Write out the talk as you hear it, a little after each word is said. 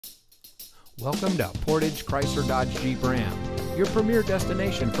Welcome to Portage Chrysler Dodge Jeep Ram, your premier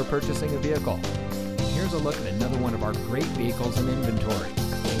destination for purchasing a vehicle. Here's a look at another one of our great vehicles in inventory.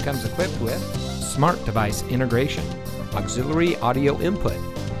 It comes equipped with smart device integration, auxiliary audio input,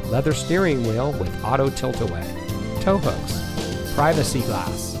 leather steering wheel with auto tilt-away, tow hooks, privacy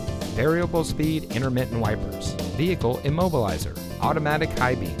glass, variable speed intermittent wipers, vehicle immobilizer, automatic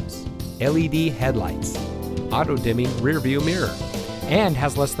high beams, LED headlights, auto dimming rear view mirror, and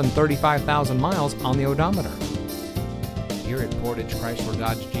has less than 35,000 miles on the odometer. Here at Portage Chrysler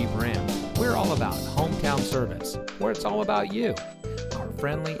Dodge Jeep Ram, we're all about hometown service, where it's all about you. Our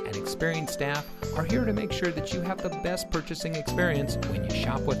friendly and experienced staff are here to make sure that you have the best purchasing experience when you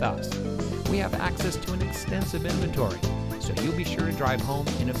shop with us. We have access to an extensive inventory, so you'll be sure to drive home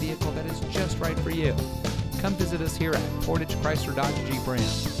in a vehicle that is just right for you. Come visit us here at Portage Chrysler Dodge Jeep Ram.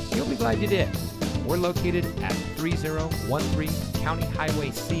 You'll be glad you did. We're located at 3013 County Highway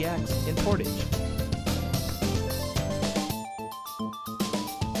CX in Portage.